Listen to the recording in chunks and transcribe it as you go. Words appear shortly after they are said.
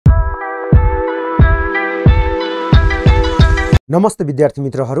नमस्ते विद्यार्थी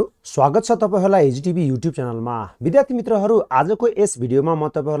मित्रहरू, स्वागत छ तपाईहरुलाई एजीटीभी युट्युब च्यानलमा। विद्यार्थी मित्रहरू, आजको यस भिडियोमा म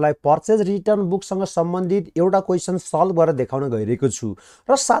तपाईहरुलाई पर्चेज रिटर्न बुकसँग सम्बन्धित एउटा क्वेशन सल्भ गरेर देखाउन गइरहेको छु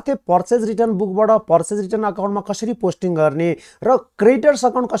र साथै पर्चेज रिटर्न बुकबाट पर्चेज रिटर्न अकाउन्टमा कसरी पोस्टिङ गर्ने र क्रेडिटर्स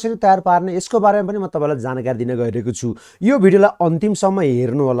अकाउन्ट कसरी तयार पार्ने यसको बारेमा पनि म तपाईलाई जानकारी दिन गइरहेको छु। यो भिडियोलाई अन्तिमसम्म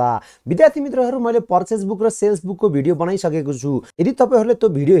हेर्नु होला। विद्यार्थी मित्रहरू, मैले पर्चेज बुक र सेल्स बुकको भिडियो बनाइसकेको छु। यदि तपाईहरुले त्यो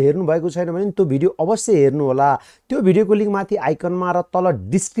भिडियो हेर्नु भएको छैन भने त्यो भिडियो अवश्य हेर्नु होला। त्यो भिडियोको लिंक माथि आइकनमा र तल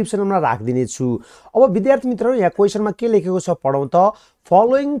डिस्क्रिप्सनमा राखिदिने छु। अब विद्यार्थी मित्रहरू, यहाँ क्वेशनमा के लेखेको छ पढौं त।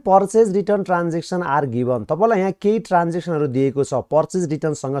 Following purchase return transaction are given. तपाईलाई यहाँ केही ट्रान्जेक्सनहरु दिएको छ पर्चेज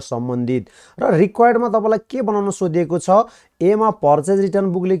रिटर्न सँग सम्बन्धित र रिक्वायर्डमा तपाईलाई के बनाउन सोधिएको छ। ए मा पर्चेज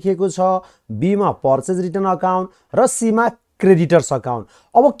रिटर्न बुक लेखिएको छ, बी मा पर्चेज रिटर्न अकाउन्ट र सी मा क्रेडिटर्स अकाउन्ट।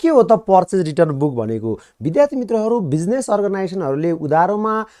 अब के हो त पर्चेज रिटर्न बुक भनेको? विद्यार्थी मित्रहरू, बिजनेस अर्गनाइजेसनहरुले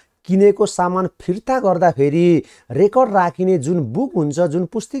उधारोमा किनेको सामान फिर्ता गर्दा फेरि रेकर्ड राखिने जुन बुक हुन्छ, जुन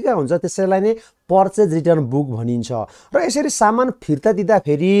पुस्तिका हुन्छ, त्यसैलाई नै पर्चेज रिटर्न बुक भनिन्छ। र यसरी सामान फिर्ता दिँदा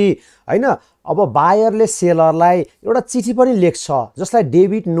फेरि हैन, अब बायरले सेलरलाई एउटा चिठी पनि लेख्छ जसलाई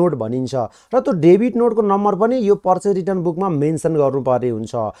डेबिट नोट भनिन्छ र त्यो डेबिट नोटको नम्बर पनि यो पर्चेज रिटर्न बुकमा मेन्सन गर्नुपर्ने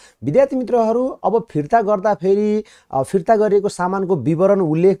हुन्छ। विद्यार्थी मित्रहरू, अब फिर्ता गर्दा फेरि फिर्ता गरिएको सामानको विवरण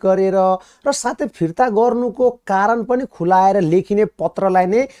उल्लेख गरेर र साथै फिर्ता गर्नुको कारण पनि खुलाएर लेखिने पत्रलाई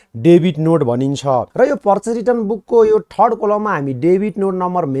नै डेबिट नोट भनिन्छ। र यो पर्चेज रिटर्न बुकको यो थर्ड कलममा हामी डेबिट नोट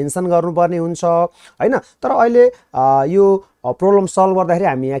नम्बर मेन्सन गर्नुपर्ने हुन्छ हैन। तर अहिले यो प्रब्लम सल्भ गर्दाखेरि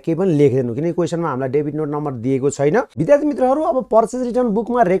हामी यहाँ केही पनि लेख्दैनौँ किनकि क्वेशनमा हामीलाई डेबिट नोट नम्बर दिएको छैन। विद्यार्थी मित्रहरू, अब पर्चेज रिटर्न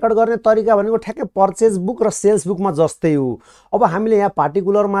बुकमा रेकर्ड गर्ने तरिका भनेको ठ्याक्कै पर्चेज बुक र सेल्स बुकमा जस्तै हो। अब हामीले यहाँ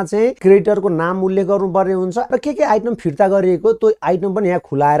पार्टिकुलरमा चाहिँ क्रेडिटरको नाम उल्लेख गर्नुपर्ने हुन्छ र के आइटम फिर्ता गरिएको त्यो आइटम पनि यहाँ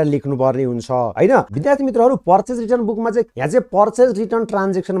खुलाएर लेख्नुपर्ने हुन्छ हैन। विद्यार्थी मित्रहरू, पर्चेज रिटर्न बुकमा चाहिँ यहाँ चाहिँ पर्चेज रिटर्न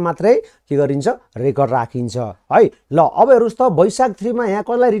ट्रान्जेक्सन मात्रै के गरिन्छ, रेकर्ड राखिन्छ है। ल अब हेर्नुस् त, वैशाख 3 मा यहाँ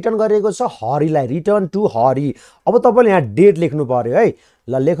कसलाई रिटर्न गरिएको छ? हरिलाई। Return to Hari. अब तपाईले यहाँ डेट लेख्नु पर्यो है।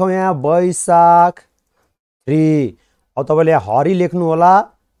 ल लेखौँ यहाँ वैशाख 3। अब तपाईले यहाँ हरि लेख्नु होला,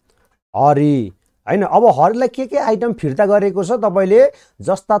 हरि हैन। अब हरिलाई के आइटम फिर्ता गरेको छ तपाईले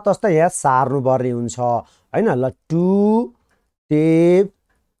जस्ता तस्ता यहाँ सार्नु पर्ने हुन्छ हैन। ल टु टेप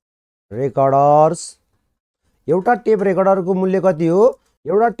रेकर्डर्स। एउटा टेप रेकर्डरको मूल्य कति हो?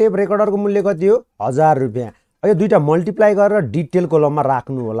 एउटा टेप रेकर्डरको मूल्य कति हो? 1000 रुपैयाँ। यो दुईटा मल्टिप्लाई गरेर डिटेल कोलममा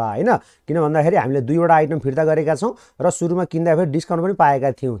राख्नु होला हैन। किन भन्दाखेरि हामीले दुईवटा आइटम फिर्ता गरेका छौं र सुरुमा किन्दा फेरि डिस्काउन्ट पनि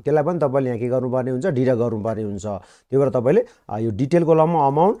पाएका थियौं। त्यसलाई पनि तपाईले यहाँ के गर्नुपर्ने हुन्छ, डिडक्ट गर्नुपर्ने हुन्छ। त्यही भएर तपाईले यो डिटेल कोलममा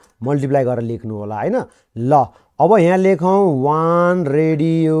अमाउन्ट मल्टिप्लाई गरेर लेख्नु होला हैन। ल अब यहाँ लेखौं 1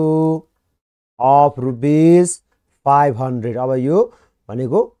 रेडियो अफ रुपीस 500। अब यो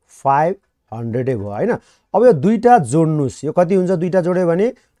भनेको 500 भयो हैन। अब यो दुईटा जोड्नुस्, यो कति हुन्छ? दुईटा जोड्यो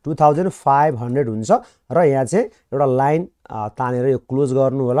भने 2500 हुन्छ र यहाँ चाहिँ एउटा लाइन तानेर यो क्लोज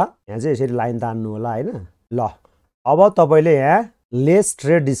गर्नु होला। यहाँ चाहिँ यसरी लाइन तान्नु होला हैन। ल अब तपाईले यहाँ लेस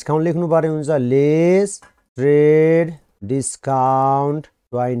ट्रेड डिस्काउन्ट लेख्नु पर्ने हुन्छ। Lace trade discount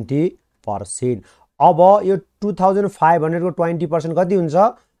 20%। अब यो 2500 को 20% कति हुन्छ?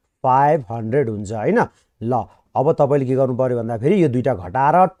 500 हुन्छ हैन। ल अब तपाईले के गर्नु पर्यो भन्दा फेरि यो दुईटा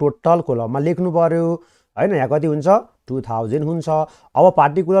घटाएर टोटल कोलममा लेख्नु पर्यो हैन। यहाँ कति हुन्छ? 2000 हुन्छ। अब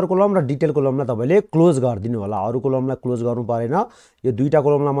पार्टिकुलर कोलम र डिटेल कोलमलाई तपाईले क्लोज गरिदिनु होला। अरु कोलमलाई क्लोज गर्नु परेन, यो दुईटा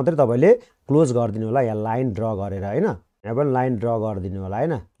कोलमलाई मात्रै तपाईले क्लोज गरिदिनु होला। यहाँ लाइन ड्र गरेर हैन, यहाँ पनि लाइन ड्र गरिदिनु होला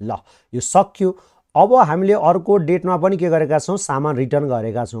हैन। ल यो सक्यो। अब हामीले अर्को डेटमा पनि के गरेका छौं? सामान रिटर्न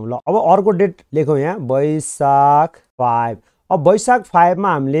गरेका छौं। ल अब अर्को डेट लेखौं यहाँ वैशाख 5। अब वैशाख 5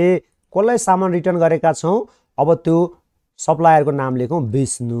 मा हामीले कसलाई सामान रिटर्न गरेका छौं? अब त्यो सप्लायरको नाम लेखौं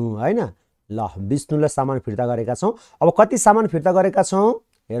विष्णु हैन। ल विष्णुलाई सामान फिर्ता गरेका छौं। अब कति सामान फिर्ता गरेका छौं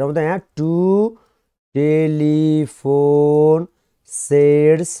हेरौँ त यहाँ। 2 टेलिफोन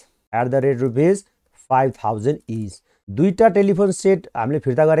सेट्स @ रुपीस 5000 इच। दुईटा टेलिफोन सेट हामीले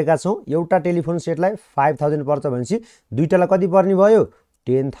फिर्ता गरेका छौं। एउटा टेलिफोन सेटलाई 5000 पर्छ भनेपछि दुईटालाई कति पर्ने भयो?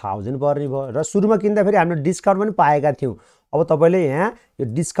 10000 पर्ने भयो। र सुरुमा किन्दा फेरि हामीले डिस्काउन्ट पनि पाएका थियौं। अब तपाईले यहाँ यो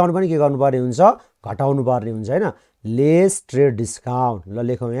डिस्काउन्ट पनि के गर्नुपर्ने हुन्छ? घटाउनु पर्ने हुन्छ हैन। Lace trade discount. ल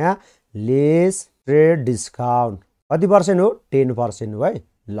लेखौँ यहाँ लेस ट्रेड डिस्काउन्ट कति पर्सेन्ट हो? 10% हो है।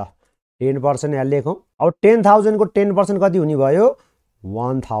 ल 10% यहाँ लेखौँ। अब 10000 को 10% कति हुने भयो?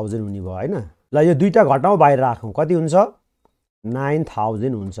 1000 हुने भयो हैन। ल यो दुईटा घटाउँ, बाहिर राखौँ, कति हुन्छ?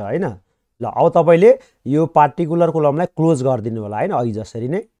 9000 हुन्छ हैन। ल अब तपाईले यो पार्टिकुलर कोलमलाई क्लोज गरिदिनु होला हैन, अघि जसरी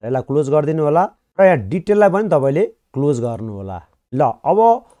नै यसलाई क्लोज गरिदिनु होला र यहाँ डिटेललाई पनि तपाईले क्लोज गर्नु होला। ल अब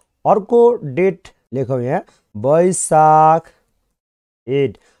अर्को डेट लेखौँ यहाँ वैशाख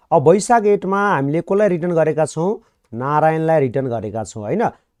 8। अब वैशाख 8 मा हामीले कसलाई रिटर्न गरेका छौं? नारायणलाई रिटर्न गरेका छौं हैन।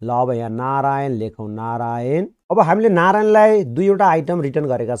 ल अब यहाँ नारायण लेखौँ नारायण। अब हामीले नारायणलाई दुईवटा आइटम रिटर्न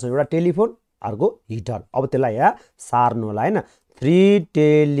गरेका छौँ, एउटा टेलिफोन अर्को हिटर। अब त्यसलाई यहाँ सार्नु होला हैन। 3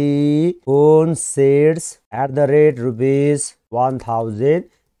 टेलिफोन सेट्स @रुपीस 1000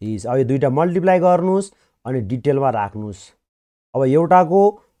 इज। अब यो दुईटा मल्टिप्लाई गर्नुस् अनि डिटेलमा राख्नुस्। अब एउटाको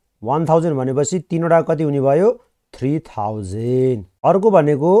 1000 भनेपछि तीनवटा कति हुने भयो 3000। अर्को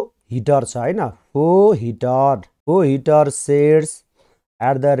भनेको हिटर छ हैन, हिटर सेट्स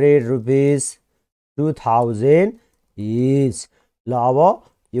 @रुपीस 2000 इज। ल अब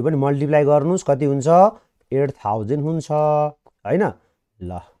यो पनि मल्टिप्लाई गर्नुस् कति हुन्छ 8000 हुन्छ हैन।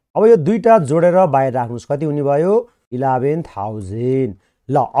 ल अब यो दुईटा जोडेर बाहिर राख्नुस् कति हुने भयो 11000।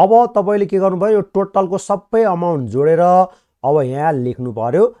 ल अब तपाईले के गर्नु भयो, यो टोटलको सबै अमाउन्ट जोडेर अब यहाँ लेख्नु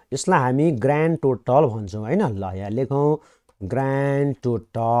पर्यो। यसलाई हामी ग्रान्ड टोटल भन्छौँ हैन। ल यहाँ लेखौँ ग्रान्ड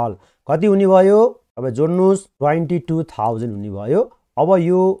टोटल कति हुने भयो, अब जोड्नुस् 22000 हुने भयो। अब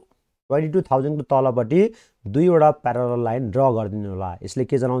यो 22000 को तलपट्टि दुईवटा प्यारलल लाइन ड्र गरिदिनु होला। यसले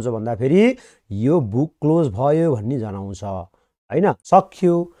के जनाउँछ भन्दाखेरि यो बुक क्लोज भयो भन्ने जनाउँछ हैन।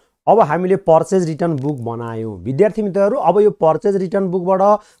 सक्यो। अब हामीले पर्चेज रिटर्न बुक बनायौँ। विद्यार्थी मित्रहरू अब यो पर्चेज रिटर्न बुकबाट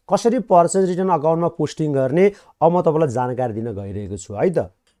कसरी पर्चेज रिटर्न अकाउन्टमा पोस्टिङ गर्ने अब म तपाईलाई जानकारी दिन गइरहेको छु है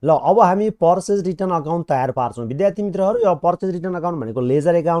त। ल अब हामी पर्चेज रिटर्न अकाउन्ट तयार पार्छौँ। विद्यार्थी मित्रहरू यो पर्चेज रिटर्न अकाउन्ट भनेको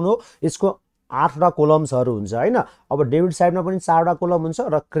लेजर अकाउन्ट हो। यसको 8वटा कोलम्सहरू हुन्छ हैन। अब डेबिट साइडमा पनि 4वटा कोलम हुन्छ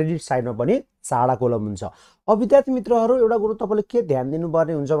र क्रेडिट साइडमा पनि 4वटा कोलम हुन्छ। अब विद्यार्थी मित्रहरू एउटा कुरो तपाईले के ध्यान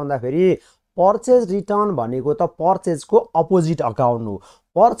दिनुपर्ने हुन्छ भन्दाखेरि पर्चेज रिटर्न भनेको त पर्चेजको अपोजिट अकाउन्ट हो।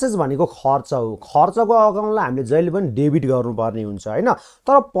 पर्चेज भनेको खर्च हो। खर्चको अकाउन्टलाई हामीले जहिले पनि डेबिट गर्नुपर्ने हुन्छ हैन।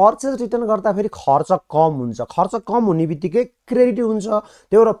 तर पर्चेज रिटर्न गर्दाखेरि खर्च कम हुन्छ। खर्च कम हुने बित्तिकै क्रेडिट हुन्छ।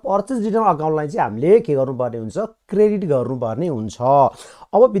 त्यही भएर पर्चेज रिटर्न अकाउन्टलाई चाहिँ हामीले के गर्नुपर्ने हुन्छ क्रेडिट गर्नुपर्ने हुन्छ।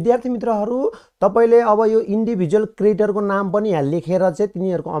 अब विद्यार्थी मित्रहरू तपाईले अब यो इन्डिभिजुअल क्रेडिटरको नाम पनि यहाँ लेखेर चाहिँ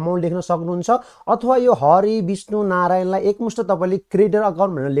तिनीहरुको अमाउन्ट लेख्न सक्नुहुन्छ, अथवा यो हरि विष्णु नारायणलाई एकमुष्ट तपाईले क्रेडिटर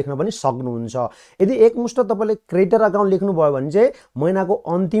अकाउन्ट भनेर लेख्न पनि सक्नुहुन्छ। यदि एकमुष्ट तपाईले क्रेडिटर अकाउन्ट लेख्नु भयो भने चाहिँ महिनाको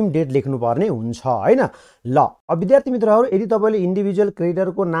अन्तिम डेट लेख्नुपर्ने हुन्छ हैन। ल अब विद्यार्थी मित्रहरू यदि तपाईले इन्डिभिजुअल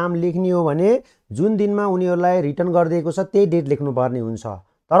क्रेडिटरको नाम लेख्ने हो भने जुन दिनमा उनीहरुलाई रिटर्न गरिदिएको छ त्यही डेट लेख्नुपर्ने हुन्छ।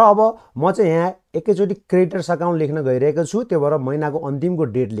 तर अब म चाहिँ यहाँ एकैचोटी क्रेडिटर्स अकाउन्ट लेख्न गइरहेको छु, त्यो भएर महिनाको अन्तिमको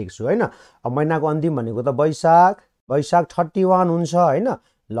डेट लेख्छु हैन। अब महिनाको अन्तिम भनेको त वैशाख 31 हुन्छ हैन।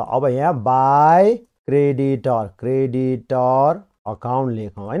 ल अब यहाँ बाई क्रेडिटर अकाउन्ट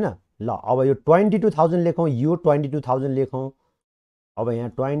लेखौँ हैन। ल अब यो 22000 लेखौँ, यो 22000 लेखौँ। अब यहाँ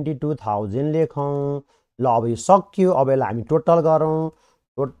 22000 लेखौँ। ल अब यो सक्यो। अब यसलाई हामी टोटल गरौँ।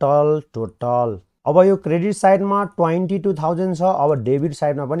 टोटल अब यो क्रेडिट साइडमा 22000 छ। अब डेबिट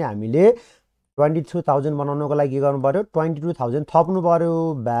साइडमा पनि हामीले 22000 बनाउनको लागि के गर्नु पर्यो 22000 थप्नु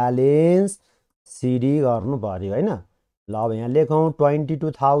पर्यो, ब्यालेन्स सिडी गर्नु पर्यो हैन। ल अब यहाँ लेखौँ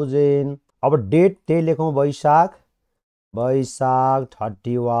 22000। अब डेट त्यही लेखौँ वैशाख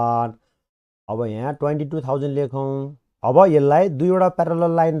 31। अब यहाँ 22000 लेखौँ। अब यसलाई दुईवटा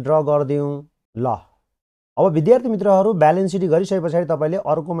प्यारलल लाइन ड्र गरिदिउँ। ल अब विद्यार्थी मित्रहरू ब्यालेन्स सिडी गरिसके पछाडि तपाईले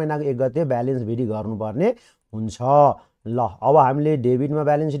अर्को महिनाको 1 गते ब्यालेन्स भिडी गर्नुपर्ने हुन्छ। ल अब हामीले डेबिटमा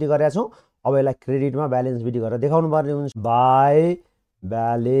ब्यालेन्स सिडी गरेका छौँ। अब यसलाई क्रेडिटमा ब्यालेन्स भिडी गरेर देखाउनु पर्ने हुन्छ। बाई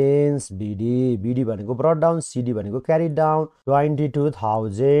ब्यालेन्स भिडी, भिडी भनेको ब्रट डाउन, सिडी भनेको क्यारी डाउन।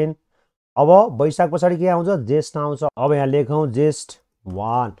 22000। अब वैशाख पछाडि के आउँछ ज्येष्ठ आउँछ। अब यहाँ लेखौँ ज्येष्ठ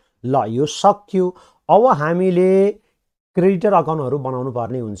 1। ल यो सक्यो। अब हामीले क्रेडिटर अकाउन्टहरू बनाउनु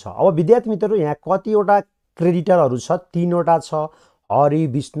पर्ने हुन्छ। अब विद्यार्थी मित्रहरू यहाँ कतिवटा क्रेडिटरहरू छ 3वटा छ, हरि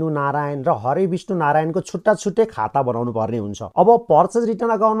विष्णु नारायण। र हरि विष्णु नारायणको छुट्टा छुट्टै खाता बनाउनु पर्ने हुन्छ। अब पर्चेज रिटर्न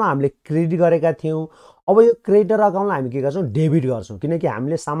अकाउन्टमा हामीले क्रेडिट गरेका थियौँ। अब यो क्रेडिटर अकाउन्टलाई हामी के गर्छौँ डेबिट गर्छौँ, किनकि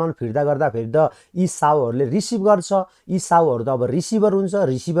हामीले सामान फिर्ता गर्दा फेरि त यी साहुहरूले रिसिभ गर्छ। यी साहुहरू त अब रिसिभर हुन्छ।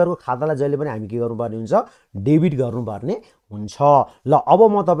 रिसिभरको खातालाई जहिले पनि हामी के गर्नुपर्ने हुन्छ डेबिट गर्नुपर्ने हुन्छ। ल अब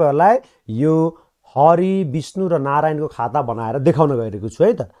म तपाईहरुलाई यो हरि विष्णु र नारायणको खाता बनाएर देखाउन गइरहेको छु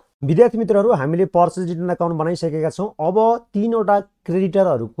है त। विद्यार्थी मित्रहरू हामीले पर्चेज रिटर्न अकाउन्ट बनाइसकेका छौँ। अब 3वटा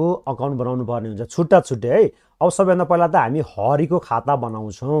क्रेडिटरहरूको अकाउन्ट बनाउनु पर्ने हुन्छ छुट्टा छुट्टै है। अब सबैभन्दा पहिला त हामी हरिको खाता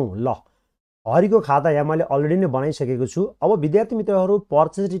बनाउँछौँ। ल हरिको खाता यहाँ मैले अलरेडी नै बनाइसकेको छु। अब विद्यार्थी मित्रहरू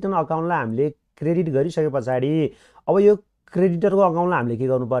पर्चेज रिटर्न अकाउन्टलाई हामीले क्रेडिट गरिसके पछाडि अब यो क्रेडिटरको अकाउन्टलाई हामीले के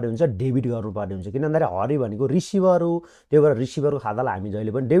गर्नुपर्ने हुन्छ डेबिट गर्नुपर्ने हुन्छ, किन भन्दाखेरि हरि भनेको रिसिभर हो। त्यही भएर रिसिभरको खातालाई हामी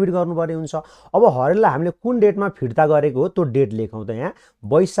जहिले पनि डेबिट गर्नुपर्ने हुन्छ। अब हरिलाई हामीले कुन डेटमा फिर्ता गरेको हो त्यो डेट लेखौँ त यहाँ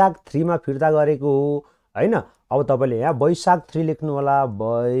वैशाख 3 मा फिर्ता गरेको हो हैन। अब तपाईले यहाँ वैशाख 3 लेख्नु होला,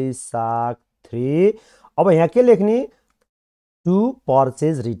 वैशाख 3। अब यहाँ के लेख्ने टु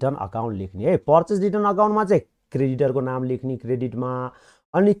पर्चेज रिटर्न अकाउन्ट लेख्ने है। पर्चेज रिटर्न अकाउन्टमा चाहिँ क्रेडिटरको नाम लेख्ने क्रेडिटमा,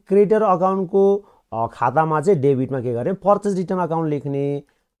 अनि क्रेडिटर अकाउन्टको खातामा चाहिँ डेबिटमा के गर्ने पर्चेज रिटर्न अकाउन्ट लेख्ने।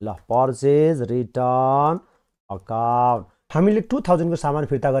 ल पर्चेज रिटर्न अकाउन्ट हामीले 2000 को सामान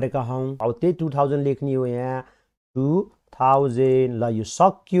फिर्ता गरेका हौं अब त्यही 2000 लेख्ने हो यहाँ 2000 ल यो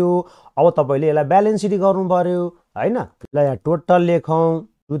सक्यो अब तपाईले यसलाई ब्यालेन्स सिट गर्नु पर्यो हैन ल यहाँ टोटल लेखौं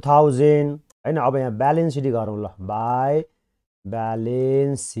 2000 हैन अब यहाँ ब्यालेन्स सिट गरौँ ल बाइ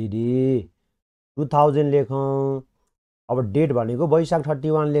ब्यालेन्स सिट 2000 लेखौं अब डेट भनेको वैशाख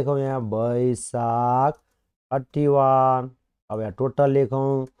 31 लेखौं यहाँ वैशाख 31 अब यहाँ टोटल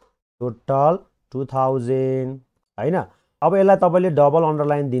लेखौं टोटल 2000 हैन अब यसलाई तपाईले डबल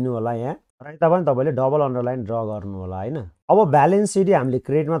अन्डरलाइन दिनु होला यहाँ राइट पनि तपाईले डबल अन्डरलाइन ड्रा गर्नु होला हैन अब ब्यालेन्स सिट हामीले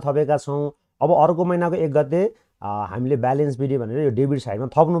क्रेडिटमा थपेका छौं अब अर्को महिनाको 1 गते हामीले ब्यालेन्स बिडी भनेर यो डेबिट साइडमा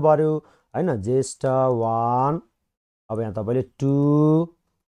थप्नु पर्यो हैन ज्येष्ठ 1 अब यहाँ तपाईले 2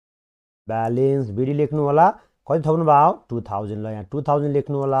 ब्यालेन्स बिडी लेख्नु होला कति थप्नु भयो 2000 ल यहाँ 2000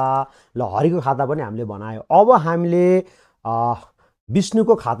 लेख्नु होला ल हरिको खाता पनि हामीले बनायो अब हामीले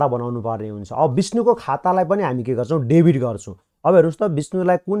विष्णुको खाता बनाउनु पर्ने हुन्छ अब विष्णुको खातालाई पनि हामी के गर्छौं डेबिट गर्छौं अब हेर्नुस् त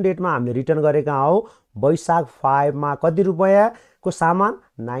विष्णुलाई कुन डेटमा हामीले रिटर्न गरेका हौ वैशाख 5 मा कति रुपैयाँ को सामान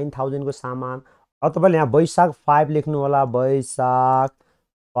 9000 को सामान अब तपाईले यहाँ वैशाख 5 लेख्नु होला वैशाख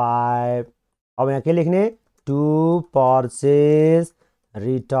 5 अब यहाँ के लेख्ने टु पर्चेज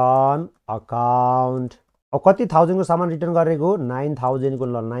रिटर्न अकाउन्ट अब कति 1000 को सामान रिटर्न गरेको 9000 को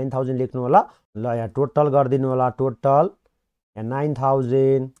ल 9000 लेख्नु होला ल यहाँ टोटल गर्दिनु होला टोटल यहाँ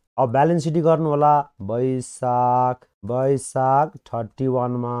 9000 अब ब्यालेन्स सिट गर्नु होला वैशाख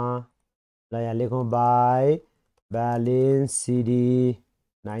 31 मा ल यहाँ लेखौं बाइ ब्यालेन्स सिट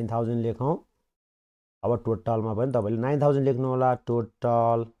 9000 लेखौं अब टोटलमा पनि तपाईले 9000 लेख्नु होला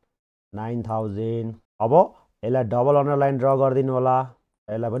टोटल 9000 अब यसलाई डबल अन्डरलाइन ड्रा गर्दिनु होला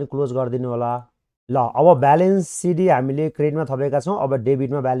यसलाई पनि क्लोज गर्दिनु होला ल अब ब्यालेन्स सिट हामीले क्रेडिटमा थपेका छौं अब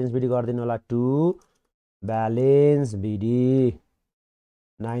डेबिटमा ब्यालेन्स बिडी गर्दिनु होला 2 ब्यालेन्स बिडी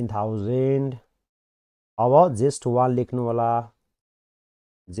 9000 अब ज्येष्ठ 1 लेख्नु होला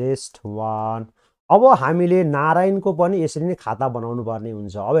ज्येष्ठ 1 अब हामीले नारायणको पनि यसरी नै खाता बनाउनु पर्ने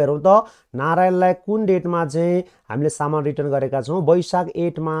हुन्छ अब हेरौं त नारायणलाई कुन डेटमा चाहिँ हामीले सामान रिटर्न गरेका छौं वैशाख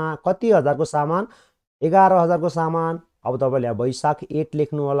 8 मा कति हजारको सामान 11000 को सामान अब तपाईले यहाँ वैशाख 8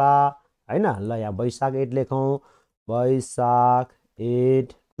 लेख्नु होला हैन ल यहाँ वैशाख 8 लेखौं वैशाख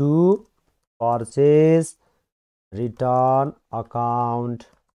 8 टु पर्चेज रिटर्न अकाउन्ट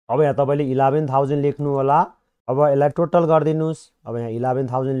अब यहाँ तपाईले 11000 लेख्नु होला अब यसलाई टोटल गर्दिनुस् अब यहाँ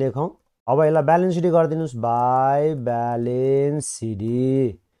 11000 लेखौं अब यसलाई balance seat गर्दिनुस् by balance seat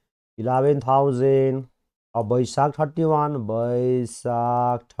 11000 अब वैशाख 31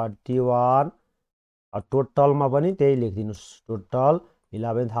 वैशाख 31 टोटलमा पनि त्यही लेखिदिनुस् टोटल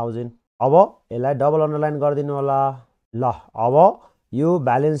 11000 अब यसलाई डबल अन्डरलाइन गर्दिनु होला ल अब यो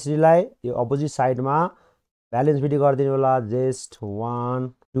ब्यालेन्स सिटलाई यो अपोजिट साइडमा ब्यालेन्स बिडी गर्दिनु होला ज्येष्ठ 1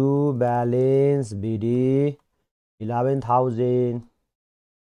 2 ब्यालेन्स बिडी 11000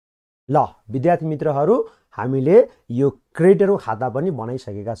 ल विद्यार्थी मित्रहरू हामीले यो क्रेडिटरको खाता पनि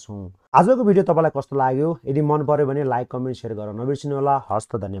बनाइसकेका छौं आजको भिडियो तपाईलाई कस्तो लाग्यो यदि मन पर्यो भने लाइक कमेन्ट शेयर गर्न नबिर्सिनु होला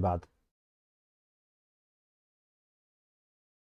हस्त धन्यवाद